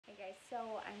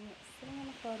So I'm sitting on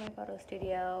the floor of my photo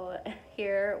studio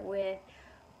here with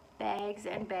bags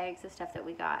and bags of stuff that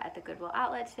we got at the Goodwill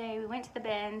outlet today. We went to the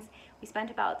bins. We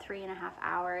spent about 3.5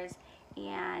 hours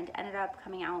and ended up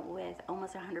coming out with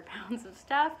almost 100 pounds of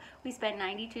stuff. We spent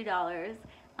 $92.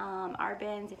 Our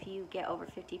bins, if you get over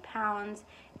 50 pounds,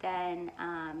 then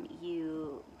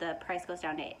the price goes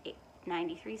down to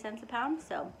 93 cents a pound,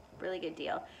 so really good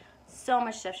deal. So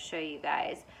much stuff to show you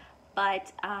guys.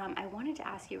 But I wanted to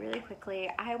ask you really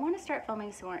quickly, I want to start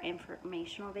filming some more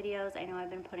informational videos. I know I've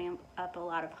been putting up a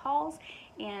lot of hauls,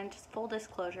 and just full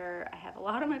disclosure, I have a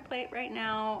lot on my plate right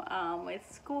now with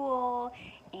school,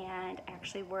 and I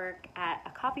actually work at a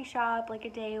coffee shop like a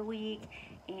day a week,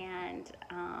 and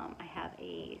I have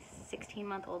a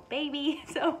 16-month-old baby,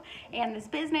 and this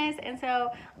business, and so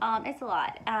it's a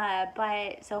lot.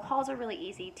 So hauls are really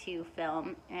easy to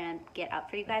film and get up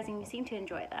for you guys, and you seem to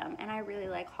enjoy them, and I really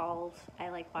like hauls. I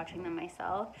like watching them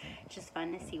myself. It's just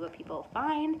fun to see what people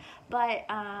find. But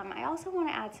I also want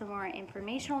to add some more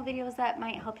informational videos that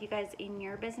might help you guys in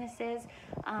your businesses.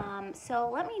 So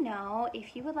let me know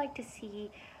if you would like to see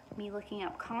me looking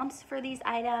up comps for these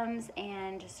items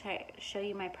and just show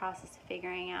you my process of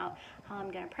figuring out how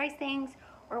I'm going to price things,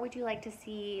 or would you like to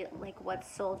see like what's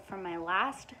sold from my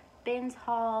last bins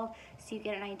haul so you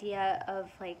get an idea of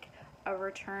like a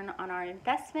return on our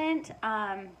investment?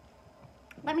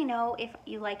 Let me know if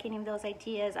you like any of those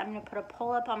ideas. I'm going to put a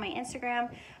poll up on my Instagram,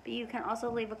 but you can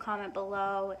also leave a comment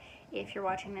below if you're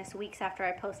watching this weeks after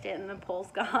I post it and the poll's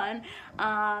gone.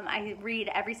 I read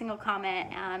every single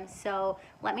comment, so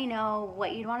let me know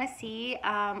what you'd want to see,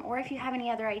 or if you have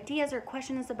any other ideas or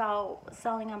questions about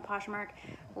selling on Poshmark,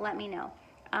 let me know.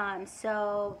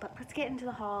 But let's get into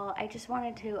the haul. I just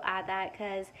wanted to add that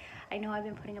because I know I've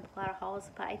been putting up a lot of hauls,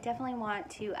 but I definitely want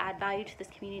to add value to this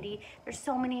community. There's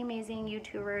so many amazing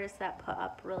YouTubers that put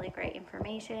up really great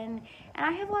information, and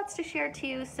I have lots to share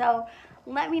too, so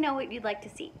let me know what you'd like to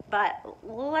see. But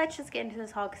let's just get into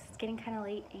this haul because it's getting kind of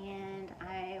late and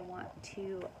I want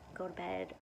to go to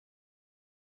bed.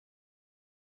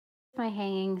 My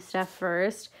hanging stuff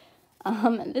first.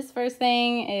 This first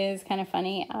thing is kind of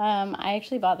funny. I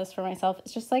actually bought this for myself.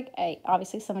 It's just like,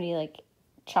 obviously somebody like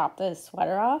chopped the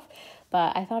sweater off,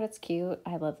 but I thought it's cute.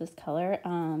 I love this color,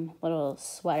 little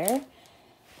sweater.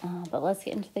 But let's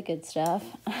get into the good stuff.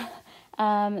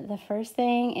 The first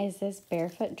thing is this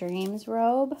Barefoot Dreams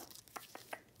robe.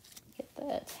 Get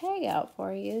the tag out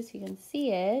for you so you can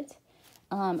see it.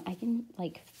 I can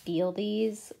like feel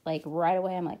these like right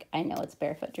away. I'm like, I know it's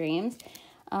Barefoot Dreams.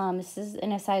 This is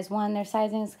in a size 1. Their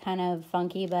sizing is kind of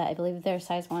funky, but I believe their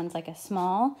size 1's like a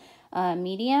small,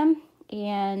 medium.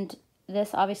 And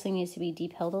this obviously needs to be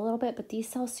deep-hilled a little bit, but these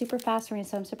sell super fast for me,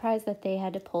 so I'm surprised that they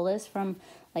had to pull this from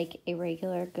like a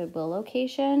regular Goodwill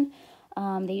location.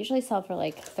 They usually sell for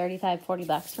like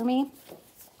 $35–40 for me.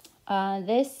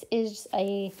 This is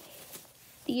a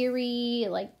Theory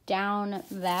like down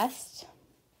vest.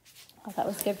 I thought that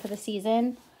was good for the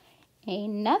season.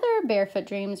 Another Barefoot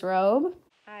Dreams robe.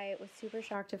 I was super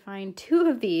shocked to find 2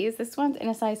 of these. This one's in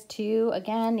a size 2.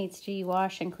 Again, needs to be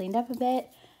washed and cleaned up a bit.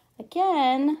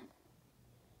 Again,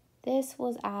 this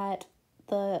was at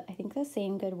I think the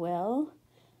same Goodwill.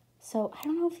 So I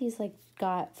don't know if these like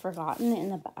got forgotten in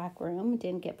the back room,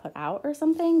 didn't get put out or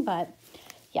something, but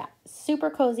yeah, super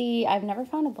cozy. I've never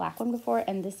found a black one before,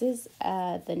 and this is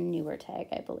the newer tag,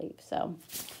 I believe. So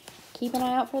keep an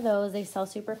eye out for those. They sell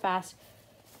super fast.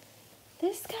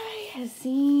 This guy has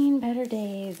seen better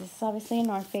days. This is obviously a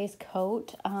North Face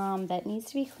coat that needs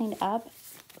to be cleaned up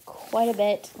quite a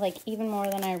bit, like even more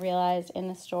than I realized in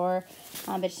the store.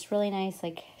 But it's really nice,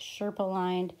 like Sherpa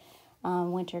lined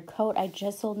winter coat. I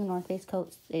just sold the North Face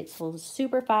coat. It sold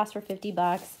super fast for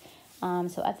 $50.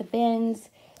 So at the bins,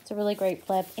 it's a really great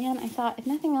flip. And I thought, if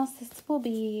nothing else, this will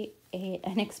be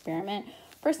an experiment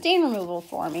for stain removal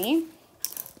for me.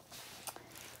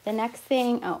 The next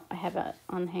thing, oh, I have it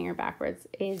on the hanger backwards,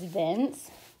 is Vince.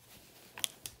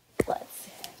 Let's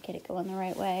get it going the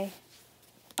right way.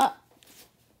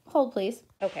 Hold please.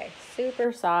 Okay,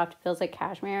 super soft, feels like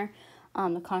cashmere.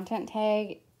 The content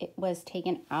tag, it was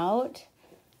taken out.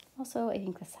 Also, I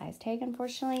think the size tag,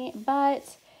 unfortunately.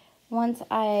 But once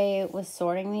I was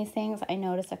sorting these things, I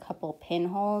noticed a couple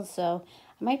pinholes. So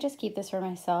I might just keep this for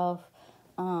myself,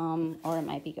 or it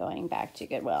might be going back to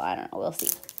Goodwill. I don't know, we'll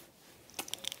see.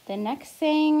 The next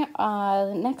thing,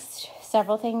 the next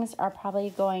several things are probably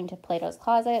going to Plato's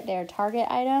Closet. They're Target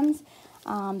items.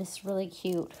 This really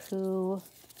cute Who,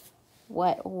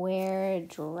 What, Where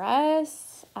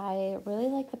dress. I really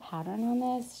like the pattern on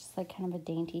this. It's just like kind of a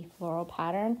dainty floral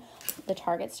pattern. The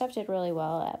Target stuff did really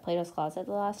well at Plato's Closet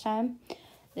the last time.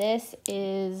 This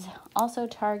is also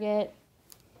Target.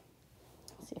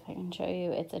 see if I can show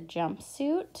you. It's a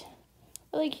jumpsuit.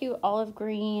 Really cute olive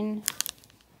green.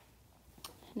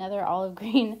 Another olive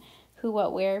green who,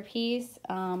 what, where piece.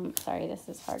 Sorry, this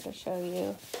is hard to show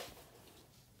you.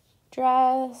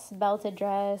 Dress, belted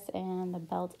dress, and the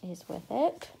belt is with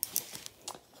it.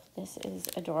 This is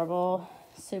adorable,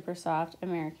 super soft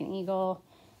American Eagle,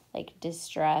 like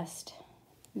distressed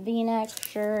V-neck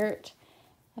shirt.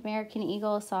 American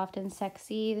Eagle, soft and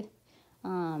sexy.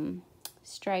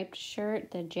 Striped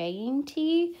shirt, the jegging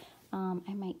tee.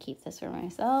 I might keep this for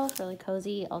myself, really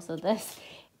cozy. Also this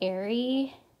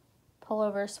airy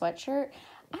pullover sweatshirt.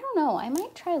 I don't know, I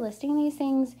might try listing these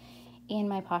things in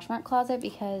my Poshmark closet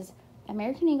because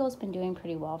American Eagle's been doing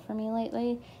pretty well for me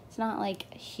lately. It's not like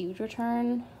a huge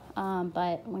return,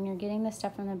 but when you're getting this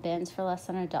stuff from the bins for less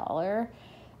than $1,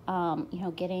 you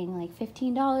know, getting like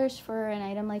 $15 for an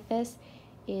item like this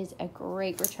is a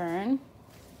great return.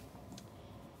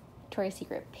 Victoria's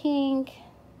Secret pink.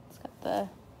 It's got the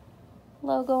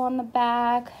logo on the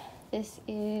back. This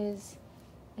is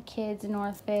a kid's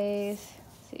North Face.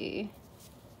 Let's see.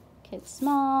 Kids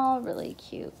small, really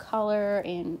cute color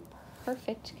in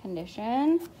perfect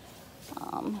condition.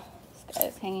 This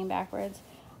guy's hanging backwards.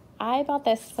 I bought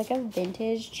this. It's like a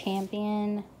vintage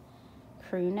Champion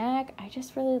crew neck. I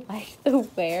just really like the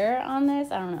wear on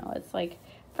this. I don't know. It's like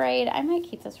frayed. I might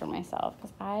keep this for myself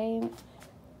because I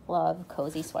love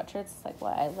cozy sweatshirts. It's like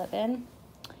what I live in.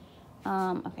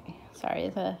 Okay, sorry,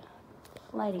 the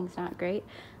lighting's not great.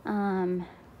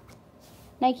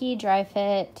 Nike dry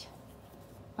fit,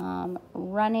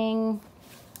 running,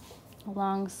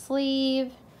 long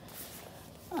sleeve.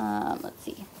 Let's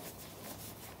see.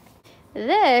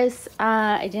 This,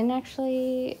 I didn't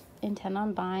actually intend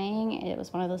on buying. It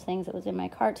was one of those things that was in my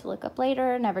cart to look up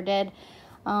later. Never did.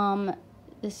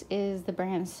 This is the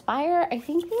brand Spire. I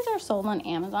think these are sold on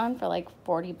Amazon for like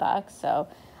 40 bucks. So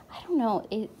I don't know.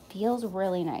 It feels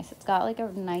really nice. It's got like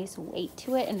a nice weight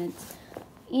to it and it's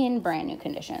in brand new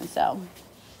condition. So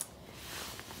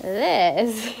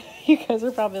this, you guys are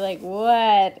probably like,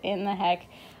 what in the heck?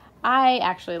 I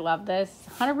actually love this.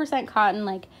 100% cotton,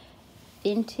 like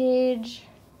vintage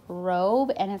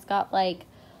robe. And it's got like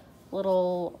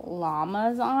little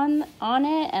llamas on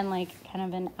it and like kind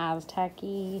of an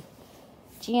Aztec-y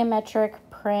geometric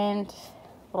print,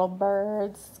 little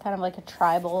birds. It's kind of like a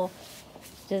tribal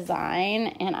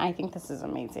design, and I think this is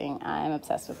amazing. I'm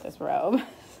obsessed with this robe.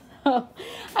 So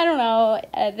I don't know,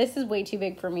 this is way too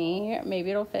big for me. Maybe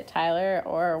it'll fit Tyler,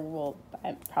 or we'll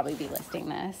probably be listing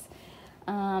this.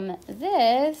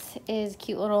 This is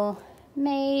cute little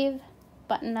Maeve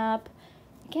button up.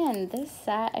 Again, this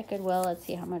sat at Goodwill. Let's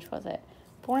see, how much was it?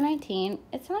 $4.19.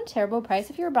 It's not a terrible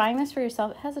price. If you're buying this for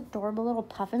yourself, it has adorable little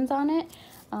puffins on it.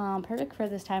 Perfect for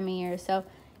this time of year. So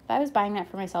if I was buying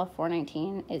that for myself,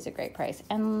 $4.19 is a great price.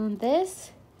 And this,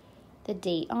 the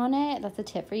date on it, that's a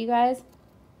tip for you guys.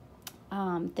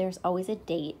 There's always a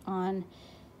date on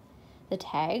the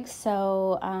tags.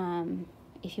 So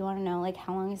if you want to know like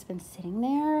how long it's been sitting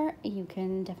there, you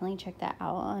can definitely check that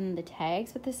out on the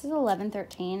tags. But this is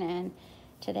 11/13 and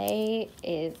today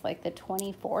is like the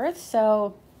 24th,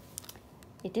 so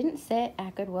it didn't sit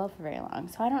at Goodwill for very long.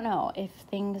 So I don't know if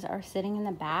things are sitting in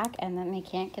the back and then they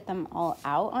can't get them all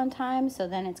out on time, so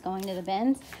then it's going to the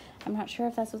bins. I'm not sure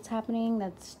if that's what's happening.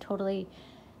 That's totally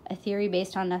a theory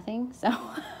based on nothing. So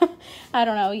I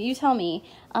don't know. You tell me.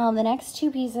 The next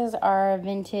two pieces are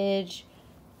vintage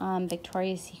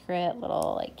Victoria's Secret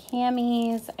little like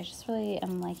camis. I just really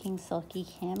am liking silky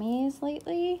camis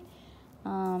lately.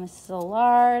 This is a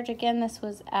large. Again, this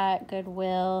was at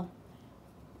Goodwill,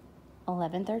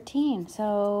 11/13.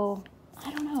 So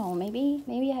I don't know.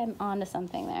 Maybe I'm onto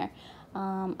something there.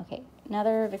 Okay,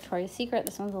 another Victoria's Secret.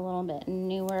 This one's a little bit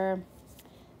newer.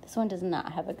 This one does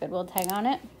not have a Goodwill tag on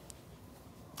it.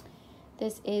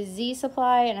 This is Z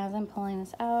Supply, and as I'm pulling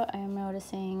this out, I am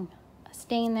noticing a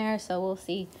stain there, so we'll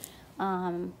see.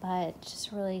 But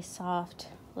just really soft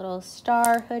little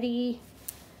star hoodie.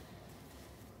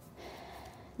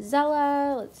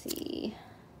 Zella, let's see,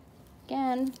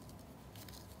 again,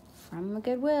 from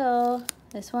Goodwill.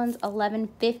 This one's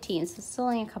 11/15, so it's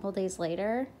only a couple days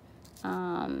later.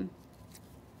 Looks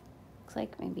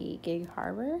like maybe Gig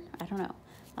Harbor, I don't know.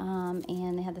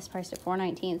 And they had this priced at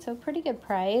 $4.19, so pretty good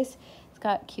price. It's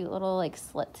got cute little like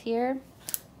slits here.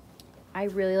 I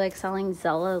really like selling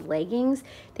Zella leggings.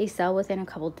 They sell within a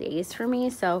couple days for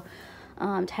me, so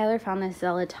Tyler found this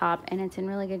Zella top and it's in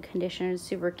really good condition. It's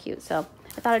super cute, so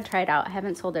I thought I'd try it out. I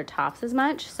haven't sold their tops as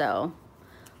much, so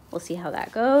we'll see how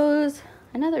that goes.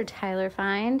 Another Tyler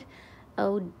find,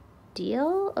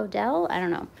 Odell, I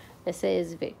don't know. This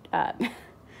is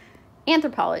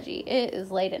Anthropology. It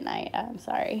is late at night. I'm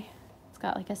sorry. It's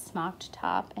got like a smocked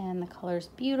top and the color's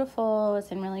beautiful.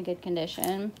 It's in really good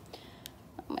condition.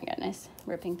 Oh my goodness,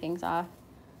 ripping things off.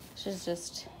 This is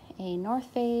just a North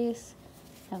Face.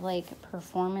 Have like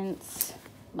performance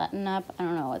button up. I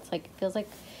don't know. It's like, feels like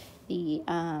the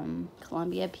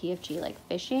Columbia PFG like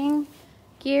fishing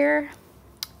gear.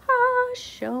 Ah,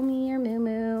 show me your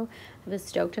moo-moo. I was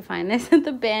stoked to find this at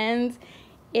the bins.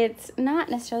 It's not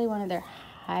necessarily one of their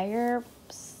higher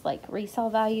like resale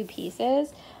value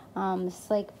pieces. This is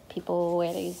like people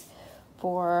wear these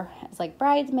for as like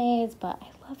bridesmaids, but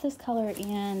I love this color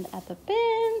and at the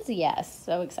bins, yes,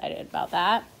 so excited about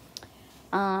that.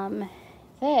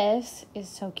 This is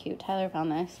so cute. Tyler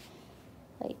found this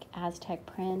like Aztec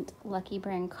print Lucky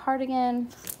Brand cardigan.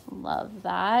 Love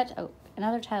that. Oh,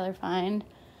 another Tyler find.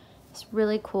 It's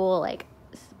really cool, like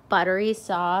buttery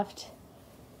soft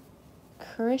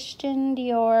Christian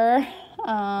Dior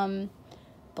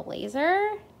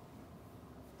blazer.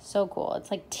 So cool.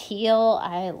 It's like teal.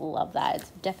 I love that.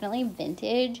 It's definitely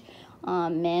vintage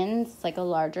men's. It's like a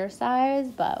larger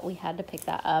size, but we had to pick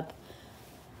that up.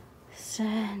 It's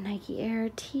a Nike Air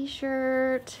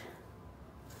t-shirt.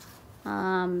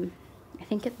 I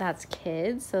think that's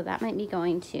kids, so that might be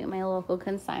going to my local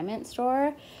consignment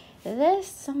store. This,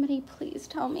 somebody please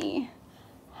tell me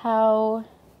how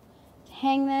to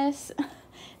hang this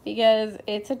because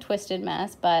it's a twisted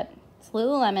mess, but it's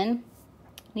Lululemon.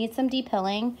 Needs some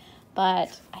depilling,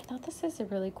 but I thought this is a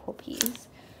really cool piece.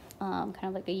 Kind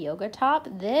of like a yoga top.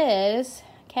 This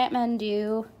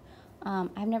Kathmandu.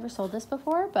 I've never sold this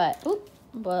before, but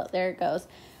well, there it goes.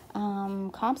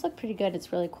 Comps look pretty good.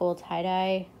 It's really cool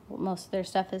tie-dye. Most of their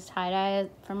stuff is tie-dye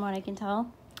from what I can tell.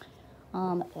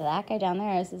 That guy down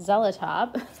there is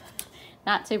Zelatop.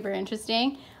 Not super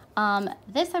interesting.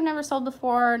 This I've never sold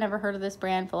before. Never heard of this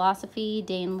brand. Philosophy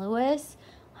Dane Lewis.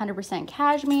 100%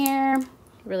 cashmere.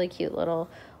 Really cute little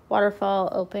waterfall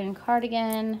open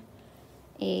cardigan.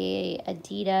 A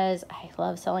Adidas. I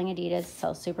love selling Adidas. It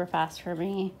sells super fast for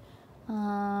me.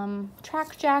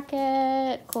 Track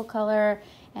jacket. Cool color.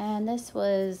 And this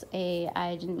was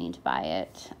I didn't mean to buy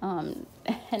it.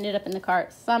 Ended up in the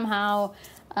cart somehow.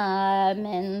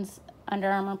 Men's Under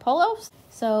Armour polos.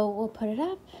 So we'll put it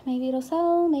up. Maybe it'll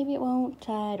sell. Maybe it won't.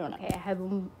 I don't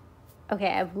know. Okay,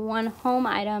 I have one home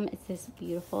item. It's this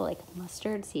beautiful like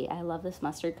mustard. See, I love this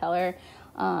mustard color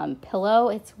pillow.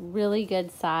 It's really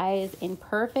good size, in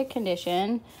perfect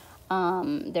condition.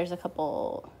 There's a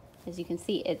couple, as you can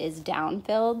see, it is down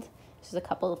filled. There's a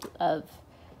couple of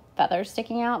feathers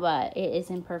sticking out, but it is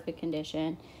in perfect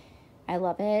condition. I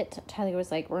love it. Tyler was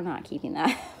like, we're not keeping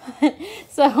that.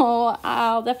 So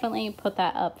I'll definitely put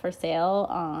that up for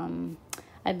sale.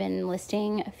 I've been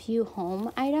listing a few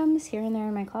home items here and there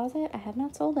in my closet. I have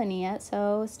not sold any yet,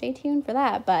 so stay tuned for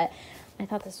that. But I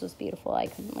thought this was beautiful. I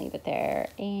couldn't leave it there.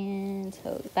 And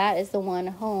so that is the one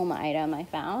home item I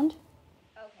found.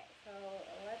 Okay, so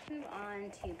let's move on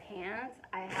to pants.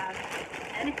 I have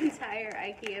an entire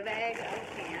IKEA bag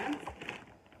of pants.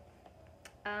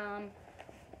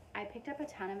 I picked up a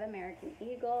ton of American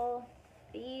Eagle.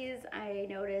 These I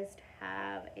noticed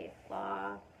have a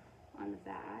flaw on the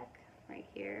back. Right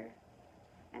here.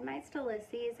 I might still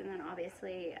list these and then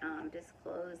obviously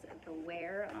disclose the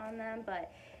wear on them,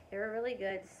 but they're a really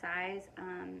good size.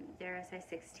 They're a size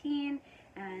 16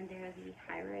 and they're the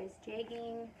high-rise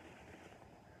jegging.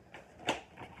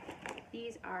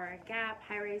 These are Gap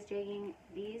high-rise jegging.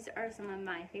 These are some of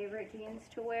my favorite jeans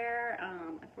to wear.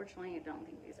 Unfortunately, I don't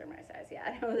think these are my size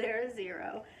yet. No, they're a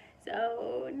 0.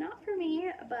 So not for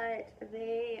me, but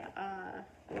they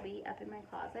will be up in my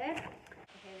closet.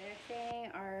 Okay, the next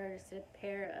thing are just a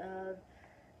pair of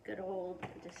good old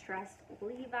distressed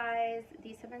Levi's.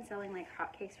 These have been selling like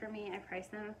hotcakes for me. I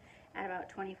priced them at about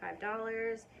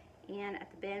 $25, and at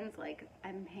the bins, like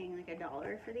I'm paying like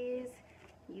 $1 for these.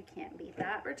 You can't beat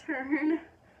that return.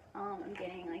 I'm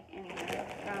getting like anywhere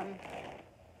from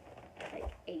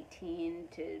like $18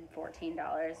 to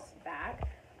 $14 back.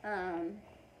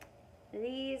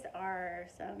 These are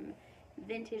some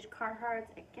vintage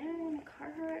Carhartts. Again,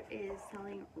 Carhartt is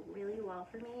selling really well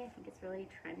for me. I think it's really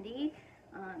trendy.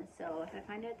 So if I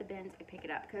find it at the bins, I pick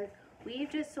it up because we've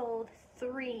just sold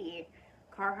 3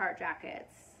 Carhartt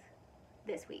jackets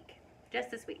this week. Just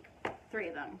this week. 3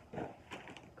 of them.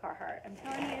 Carhartt. I'm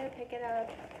telling you to pick it up.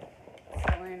 It's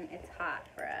selling. It's hot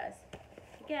for us.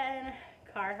 Again,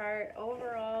 Carhartt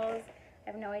overalls. I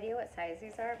have no idea what size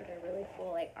these are, but they're really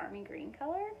cool, like army green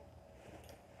color.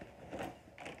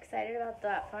 Excited about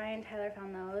that find. Tyler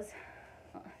found those.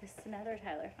 Oh, this is another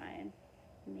Tyler find.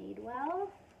 Madewell.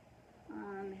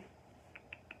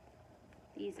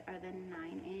 These are the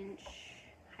 9-inch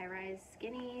high-rise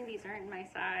skinny. These aren't my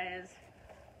size.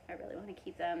 I really want to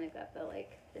keep them. They've got the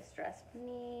like distressed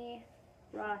knee,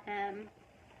 raw hem.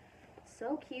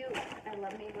 So cute. I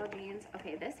love Madewell jeans.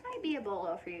 Okay, this might be a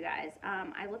bolo for you guys.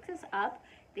 I looked this up.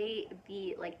 The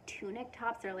like tunic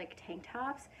tops, they're like tank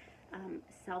tops,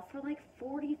 sell for like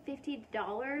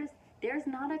 $40–50. There's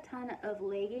not a ton of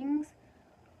leggings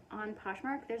on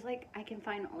Poshmark. There's like, I can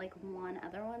find like one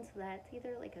other one, so that's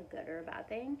either like a good or a bad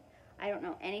thing. I don't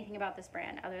know anything about this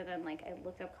brand other than like I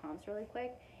looked up comps really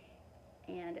quick,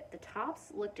 and the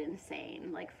tops looked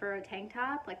insane. Like for a tank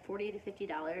top, like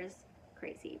 $40–50,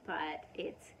 crazy. But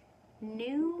it's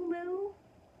new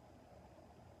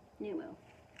moo.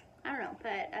 I don't know,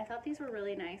 but I thought these were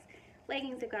really nice.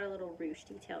 Leggings, they've got a little ruche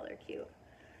detail. They're cute.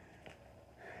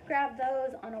 Grabbed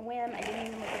those on a whim. I didn't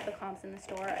even look at the comps in the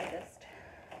store. I just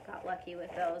got lucky with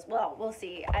those. Well, we'll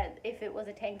see. If it was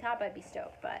a tank top, I'd be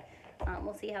stoked, but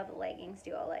we'll see how the leggings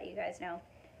do. I'll let you guys know.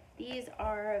 These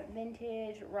are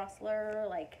vintage Rustler,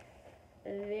 like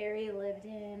very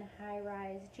lived-in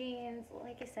high-rise jeans.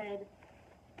 Like I said,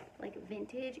 like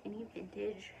vintage, any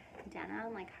vintage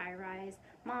denim, like high-rise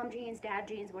mom jeans, dad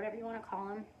jeans, whatever you want to call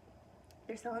them.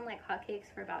 They're selling like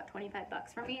hotcakes for about 25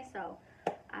 bucks for me, so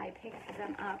I picked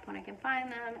them up when I can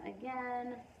find them.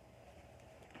 Again,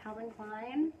 Calvin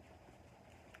Klein,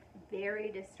 very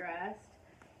distressed.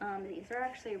 These are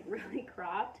actually really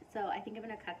cropped, so I think I'm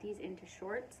going to cut these into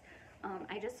shorts.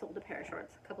 I just sold a pair of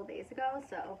shorts a couple days ago,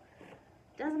 so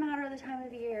doesn't matter the time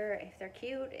of year. If they're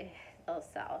cute, they'll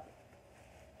sell.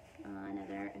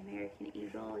 Another American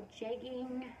Eagle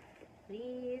jegging.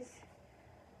 These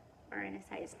are in a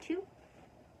size 2.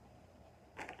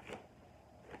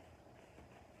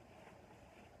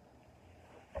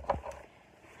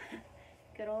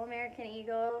 Good old American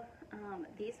Eagle.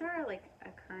 These are like a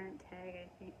current tag, I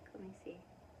think. Let me see.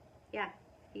 Yeah,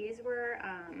 these were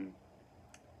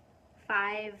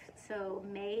 5, so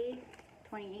May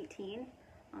 2018.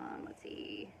 Let's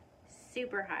see.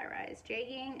 Super high rise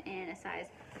jegging in a size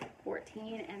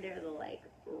 14, and they're the like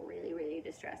really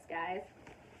distressed guys.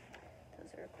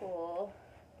 Those are cool.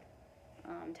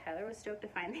 Tyler was stoked to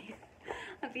find these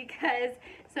because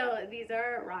these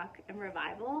are Rock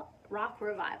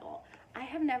Revival. I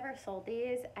have never sold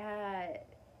these.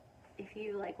 If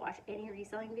you like watch any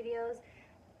reselling videos,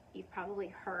 you've probably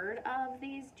heard of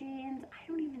these jeans. I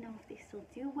don't even know if they still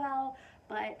do well,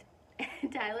 but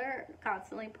Tyler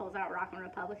constantly pulls out Rock and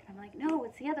Republic, and I'm like, no,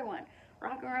 it's the other one,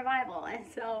 Rock and Revival. And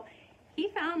so he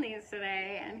found these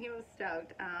today, and he was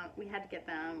stoked. We had to get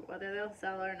them, whether they'll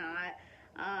sell or not.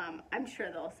 I'm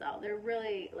sure they'll sell. They're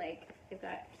really, like, they've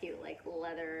got cute, like,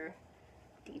 leather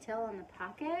detail on the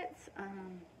pockets.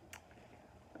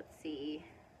 Let's see,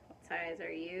 what size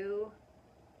are you?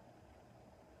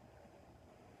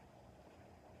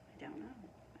 I don't know.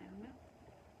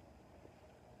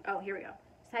 Oh, here we go.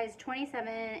 Size 27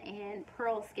 and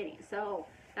pearl skinny. So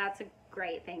that's a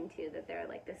great thing too, that they're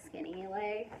like the skinny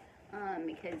leg,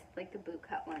 because like the boot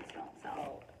cut ones don't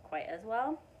sell quite as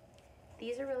well.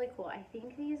 These are really cool. I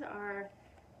think these are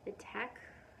the tech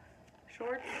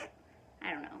shorts.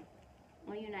 I don't know.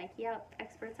 All you Nike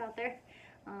experts out there.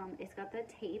 It's got the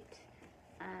taped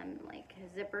like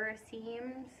zipper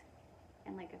seams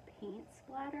and like a paint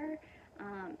splatter.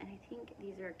 And I think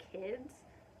these are kids,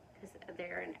 because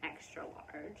they're an extra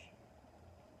large.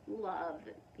 Love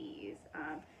these.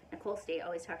 Nicole State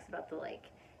always talks about the like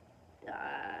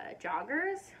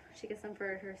joggers. She gets them for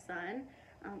her son,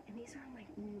 and these are in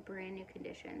like brand new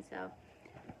condition. So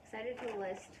excited to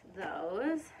list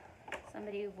those.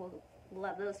 Somebody will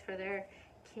love those for their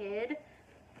kid.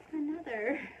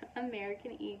 Another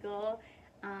American Eagle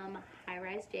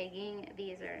high-rise jegging.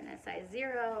 These are in a size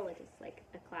 0, which is like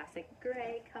a classic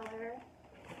gray color.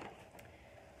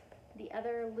 The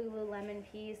other Lululemon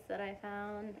piece that I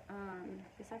found,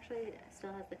 this actually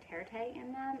still has the tear tag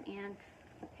in them, and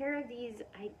a pair of these,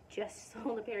 I just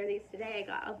sold a pair of these today. I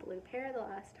got a blue pair the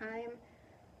last time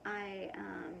I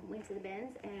went to the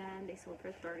bins, and they sold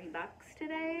for 30 bucks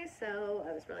today, so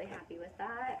I was really happy with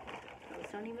that.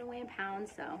 Those don't even weigh in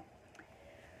pounds, so.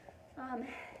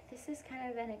 This is kind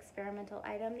of an experimental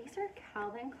item. These are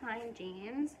Calvin Klein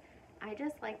jeans. I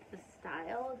just like the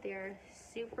style. They're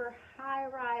super high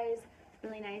rise,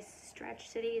 really nice stretch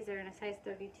titties. They're in a size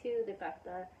 32. They've got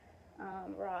the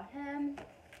raw hem.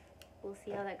 We'll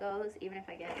see how that goes. Even if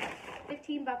I get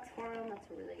 15 bucks for them,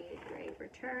 that's a really great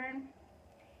return.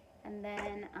 And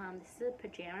then this is a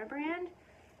pajama brand,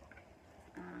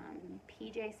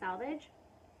 PJ Salvage.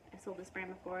 I sold this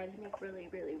brand before. They make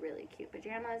really cute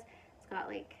pajamas. It's got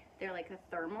like, they're like a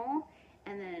thermal,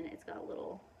 and then it's got a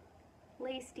little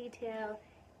lace detail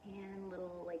and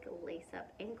little like lace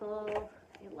up ankle.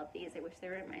 I love these. I wish they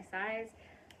were in my size.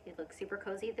 They look super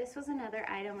cozy. This was another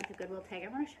item with a Goodwill tag. I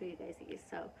want to show you guys these.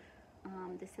 So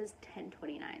this is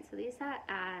 $10.29. So these sat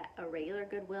at a regular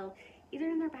Goodwill, either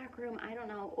in their back room, I don't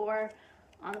know, or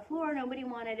on the floor. Nobody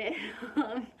wanted it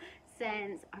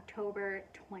since October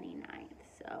 29th.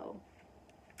 So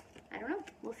I don't know.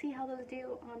 We'll see how those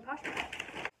do on Poshmark.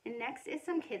 And next is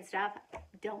some kid stuff.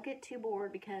 Don't get too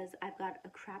bored because I've got a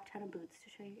crap ton of boots to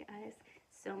show you guys.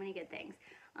 So many good things.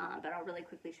 But I'll really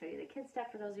quickly show you the kid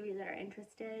stuff for those of you that are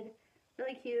interested.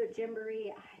 Really cute,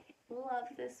 Gymboree. I love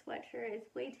this sweatshirt.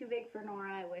 It's way too big for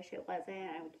Nora. I wish it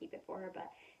wasn't. I would keep it for her, but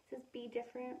it says "Be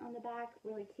Different" on the back.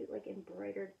 Really cute, like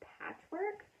embroidered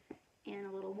patchwork. And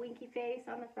a little winky face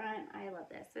on the front. I love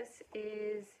this. This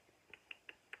is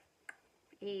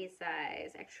a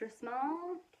size extra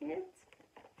small, kids.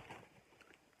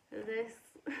 This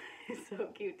is so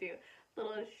cute too.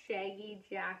 Little shaggy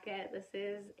jacket. This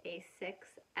is a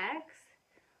 6X.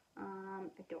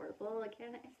 Adorable.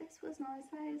 Again, if this was Nora's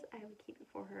size, I would keep it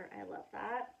for her. I love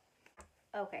that.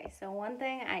 Okay, so one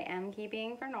thing I am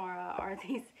keeping for Nora are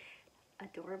these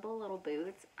adorable little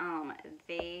boots.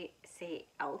 They say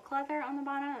elk leather on the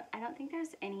bottom. I don't think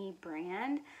there's any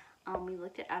brand. We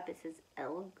looked it up. It says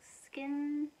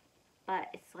elkskin, but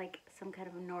it's like some kind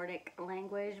of Nordic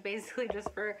language, basically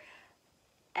just for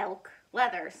elk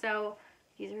leather. So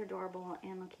these are adorable,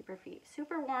 and they'll keep her feet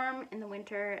super warm in the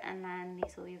winter, and then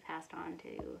these will be passed on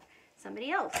to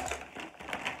somebody else.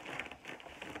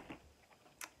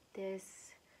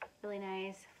 This really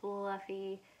nice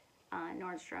fluffy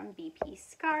Nordstrom BP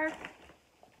scarf.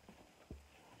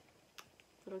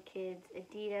 Little kids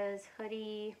Adidas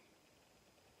hoodie.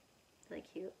 Really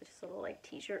cute. Just a little like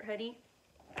t-shirt hoodie.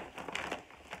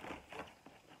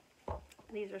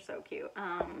 These are so cute.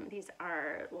 These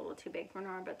are a little too big for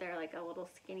Nora, but they're like a little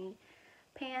skinny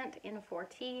pant in a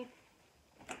 4T.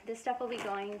 This stuff will be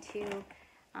going to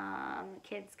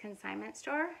kids consignment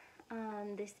store.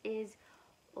 This is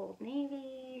Old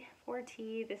Navy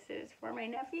 4T. This is for my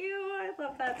nephew. I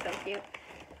love that. So cute.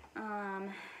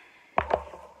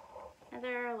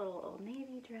 Another little Old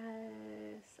Navy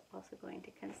dress. Also going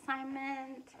to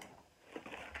consignment.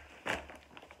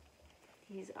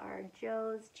 These are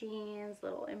Joe's jeans,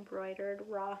 little embroidered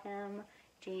raw hem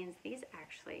jeans. These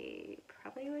actually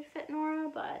probably would fit Nora,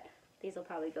 but these will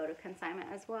probably go to consignment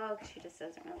as well because she just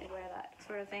doesn't really wear that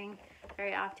sort of thing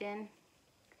very often.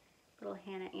 Little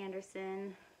Hannah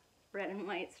Anderson, red and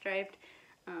white striped.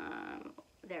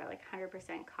 They're like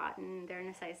 100% cotton. They're in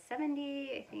a size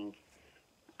 70, I think.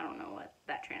 I don't know what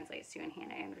that translates to in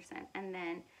Hannah Anderson. And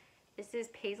then this is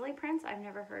paisley prints I've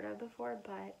never heard of before,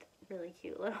 but really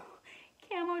cute little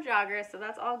camo joggers. So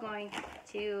that's all going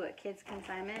to kids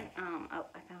consignment. Oh,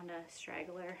 I found a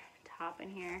straggler top in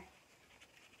here.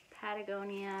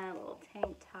 Patagonia, little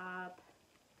tank top.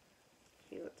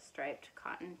 Cute striped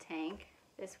cotton tank.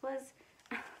 This was,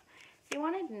 they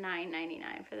wanted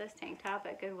 $9.99 for this tank top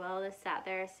at Goodwill. This sat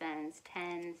there since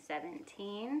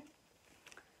 10/17.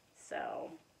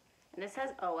 So, and this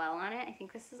has OL on it. I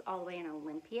think this is all the way in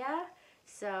Olympia.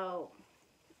 So,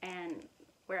 and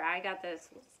where I got this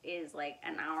is like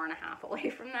an hour and a half away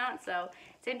from that. So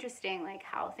it's interesting like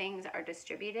how things are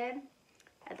distributed.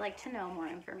 I'd like to know more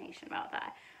information about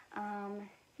that.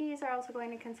 These are also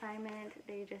going to consignment.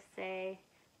 They just say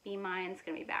Be Mine's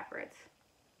gonna be backwards.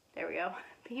 There we go.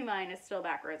 Be Mine is still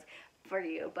backwards for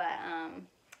you, but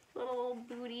little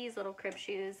booties, little crib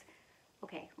shoes.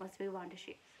 Okay, let's move on to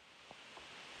shoes.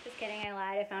 Just kidding, I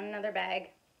lied. I found another bag.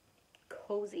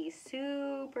 Cozy,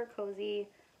 super cozy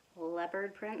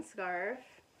leopard print scarf.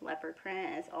 Leopard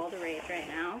print is all the rage right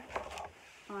now.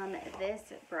 On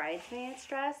this bridesmaid's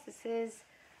dress, this is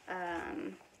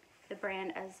the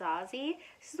brand Azazi.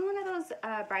 This is one of those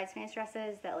bridesmaids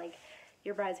dresses that like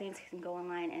your bridesmaids can go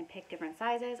online and pick different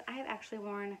sizes. I have actually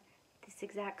worn this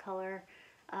exact color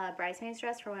bridesmaids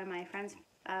dress for one of my friends'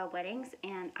 weddings,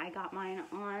 and I got mine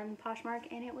on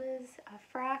Poshmark, and it was a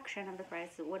fraction of the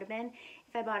price it would have been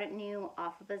if I bought it new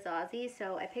off of Azazi.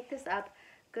 So I picked this up.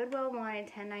 Goodwill wanted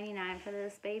 $10.99 for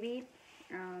this baby.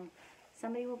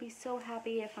 Somebody will be so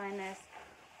happy to find this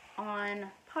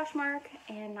on Poshmark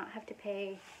and not have to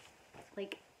pay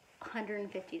like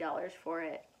 $150 for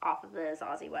it off of the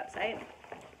Azazi website.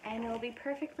 And it'll be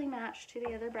perfectly matched to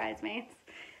the other bridesmaids.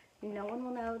 No one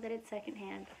will know that it's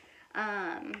secondhand.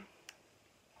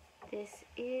 This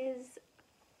is,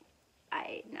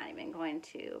 I'm not even going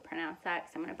to pronounce that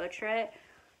because I'm going to butcher it.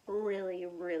 Really,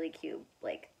 really cute,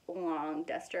 like long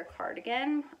duster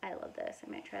cardigan. I love this. I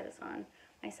might try this on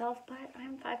myself, but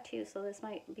I'm 5'2", so this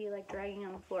might be like dragging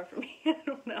on the floor for me. I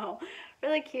don't know.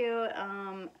 Really cute.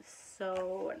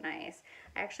 So nice.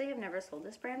 I actually have never sold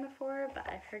this brand before, but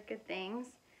I've heard good things.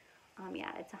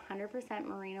 Yeah, it's 100%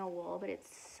 merino wool, but it's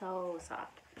so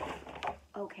soft.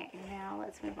 Okay, now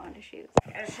let's move on to shoes.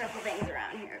 I gotta shuffle things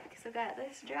around here because I've got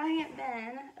this giant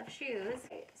bin of shoes.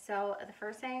 Okay, so the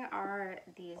first thing are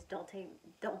these Dolce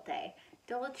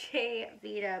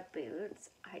Vita boots.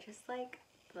 I just like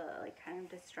the kind of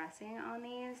distressing on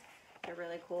these. They're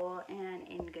really cool and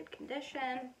in good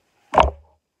condition.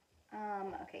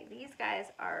 Okay, these guys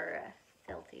are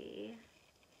filthy,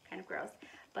 kind of gross,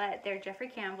 but they're Jeffrey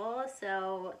Campbell,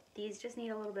 so these just need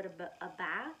a little bit of a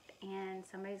bath, and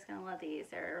somebody's gonna love these.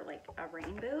 They're like a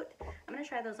rain boot. I'm gonna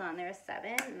try those on. They're a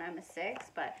 7 and I'm a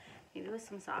 6, but maybe with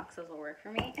some socks those will work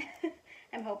for me.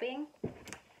 I'm hoping.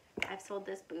 I've sold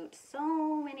this boot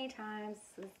so many times.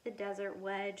 This is the Desert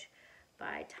Wedge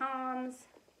by Tom's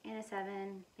and a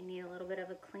 7. They need a little bit of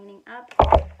a cleaning up,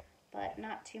 but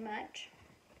not too much.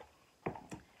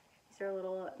 These are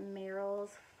little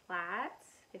Merrell's flats.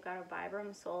 They've got a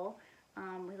Vibram sole.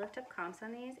 We looked up comps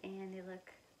on these and they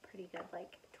look pretty good,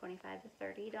 like $25 to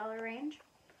 $30 range.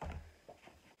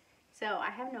 So I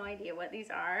have no idea what these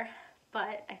are,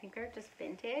 but I think they're just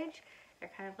vintage.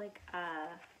 They're kind of like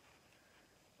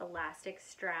elastic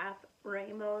strap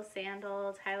rainbow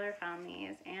sandals. Tyler found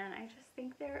these and I just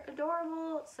think they're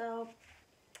adorable, so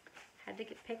had to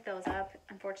pick those up.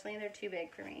 Unfortunately, they're too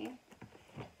big for me.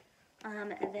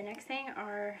 The next thing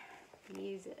are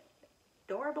these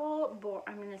adorable,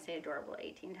 I'm going to say adorable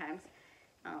 18 times,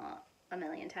 a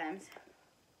million times.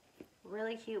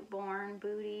 Really cute Born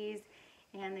booties,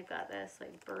 and they've got this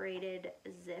like braided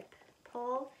zip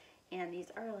pull, and these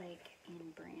are like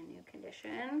in brand new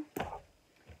condition.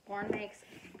 Born makes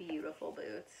beautiful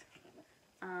boots.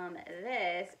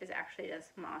 This is actually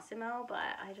just Massimo, but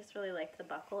I just really like the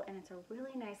buckle, and it's a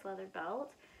really nice leather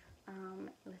belt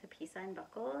with a peace sign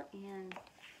buckle, and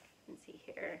you can see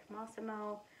here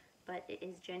Massimo, but it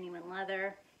is genuine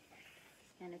leather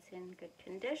and it's in good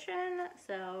condition,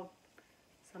 so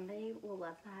somebody will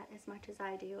love that as much as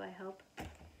I do, I hope.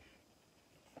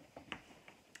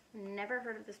 Never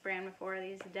heard of this brand before.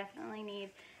 These definitely need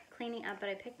cleaning up, but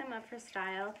I picked them up for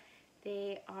style.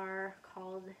 They are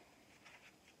called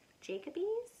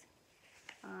Jacobies.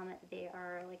 They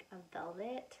are like a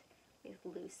velvet with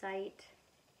lucite,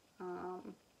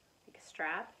 like a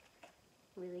strap.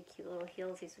 Really cute little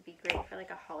heels. These would be great for like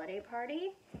a holiday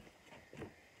party.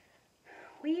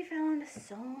 We found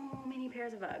so many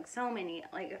pairs of Uggs. So many,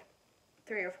 like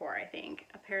 3 or 4 I think,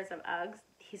 pairs of Uggs.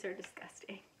 These are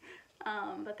disgusting.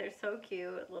 But they're so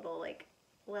cute. Little like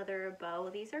leather bow.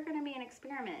 These are going to be an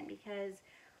experiment because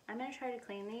I'm going to try to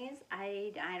clean these.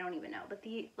 I don't even know. But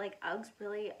the like Uggs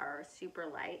really are super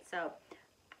light. So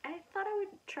I thought I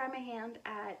would try my hand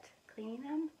at cleaning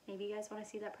them. Maybe you guys want to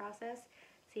see that process.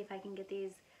 See if I can get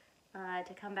these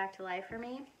to come back to life for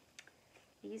me.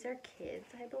 These are kids,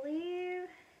 I believe.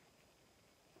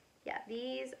 Yeah,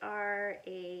 these are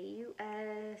a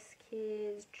US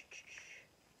Kids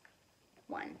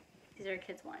 1. These are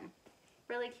Kids 1.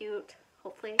 Really cute.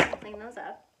 Hopefully I can clean those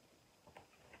up.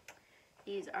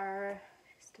 These are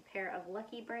just a pair of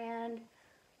Lucky Brand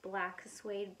black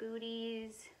suede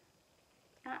booties.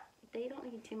 They don't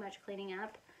need too much cleaning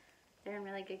up. They're in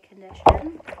really good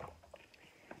condition.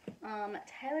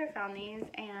 Tyler found these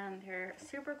and they're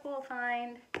super cool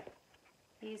find.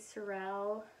 These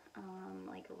Resell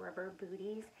like rubber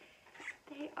booties.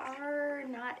 They are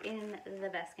not in the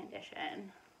best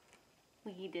condition.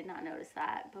 We did not notice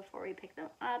that before we picked them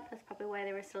up. That's probably why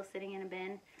they were still sitting in a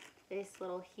bin. This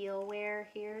little heel wear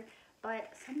here.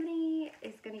 But somebody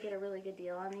is going to get a really good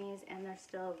deal on these and they're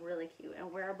still really cute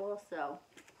and wearable. So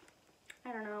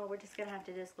I don't know. We're just going to have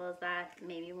to disclose that.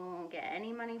 Maybe we won't get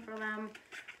any money for them.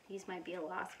 These might be a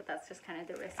loss, but that's just kind of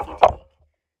the risk you take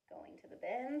going to the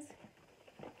bins.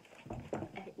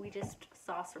 We just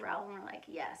saw Sorrel and we're like,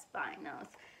 yes, buying those.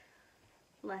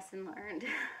 Lesson learned.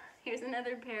 Here's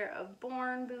another pair of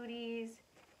Born booties.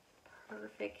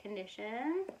 Perfect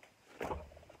condition.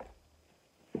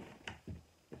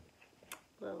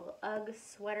 Little Ugg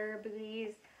sweater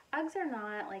booties. Uggs are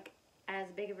not like as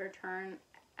big of a return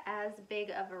as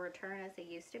they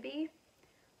used to be,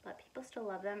 but people still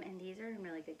love them, and these are in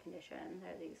really good condition.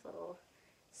 They're these little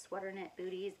sweater knit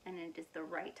booties, and it is the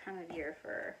right time of year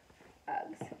for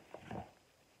Uggs.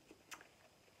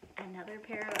 Another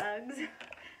pair of Uggs.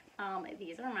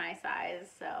 These are my size,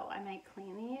 so I might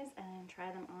clean these and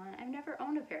try them on. I've never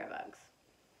owned a pair of Uggs,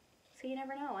 so you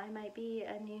never know. I might be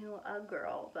a new Ugg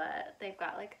girl, but they've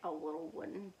got like a little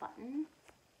wooden button.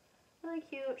 Really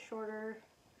cute, shorter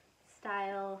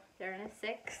style. They're in a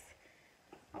 6.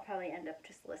 I'll probably end up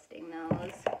just listing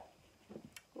those.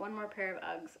 One more pair of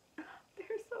Uggs.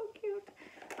 They're so cute.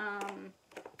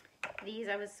 These,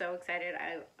 I was so excited.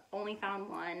 only found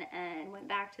one and went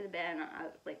back to the bin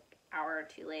like an hour or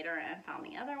two later and found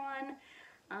the other one.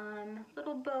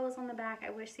 Little bows on the back. I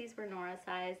wish these were Nora's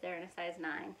size. They're in a size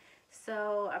 9.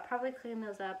 So I'll probably clean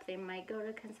those up. They might go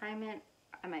to consignment.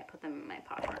 I might put them in my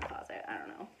Poshmark closet. I don't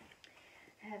know.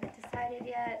 I haven't decided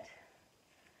yet.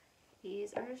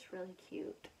 These are just really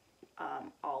cute.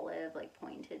 Olive, like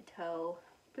pointed toe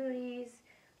booties.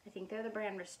 I think they're the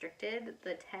brand Restricted.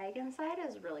 The tag inside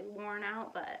is really worn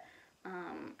out, but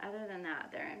other than that,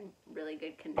 they're in really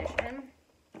good condition.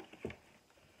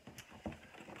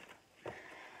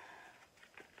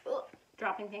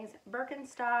 Dropping things.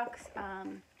 Birkenstocks.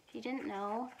 If you didn't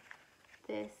know,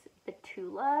 this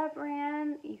Betula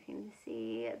brand, you can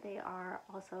see they are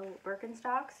also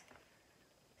Birkenstocks.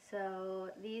 So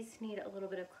these need a little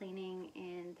bit of cleaning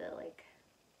in the like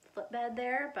footbed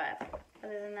there, but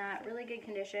other than that, really good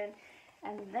condition.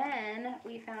 And then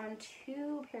we found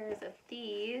 2 pairs of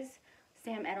these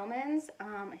Sam Edelman's.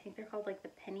 I think they're called like the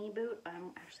penny boot.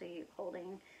 I'm actually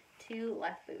holding 2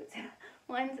 left boots.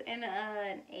 One's in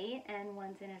an 8 and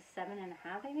one's in a 7.5,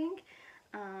 I think.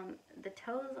 The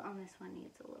toes on this one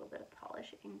needs a little bit of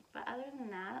polishing, but other than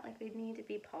that, like, they need to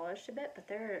be polished a bit, but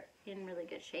they're in really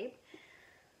good shape.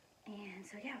 And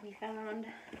so yeah, we found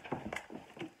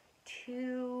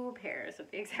 2 pairs of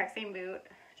the exact same boot,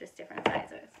 just different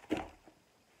sizes.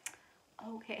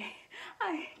 Okay,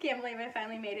 I can't believe I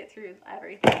finally made it through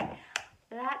everything.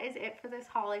 That is it for this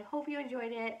haul. I hope you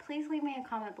enjoyed it. Please leave me a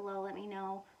comment below. Let me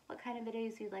know what kind of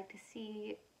videos you'd like to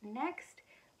see next.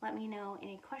 Let me know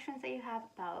any questions that you have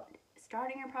about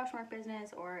starting your Poshmark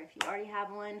business, or if you already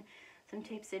have one, some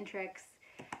tips and tricks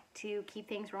to keep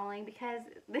things rolling, because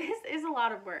this is a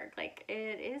lot of work. Like,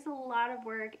 it is a lot of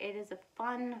work. It is a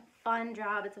fun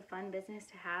job. It's a fun business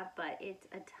to have, but it's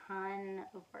a ton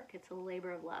of work. It's a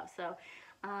labor of love. So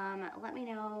let me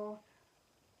know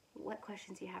what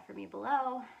questions you have for me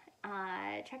below.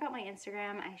 Check out my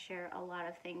Instagram. I share a lot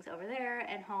of things over there,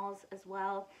 and hauls as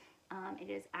well. It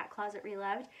is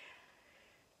 @ClosetReloved.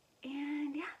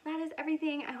 And yeah, that is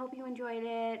everything. I hope you enjoyed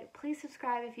it. Please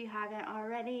subscribe if you haven't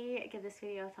already. Give this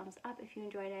video a thumbs up if you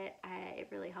enjoyed it. It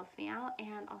really helps me out,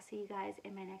 and I'll see you guys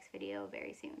in my next video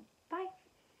very soon. Bye.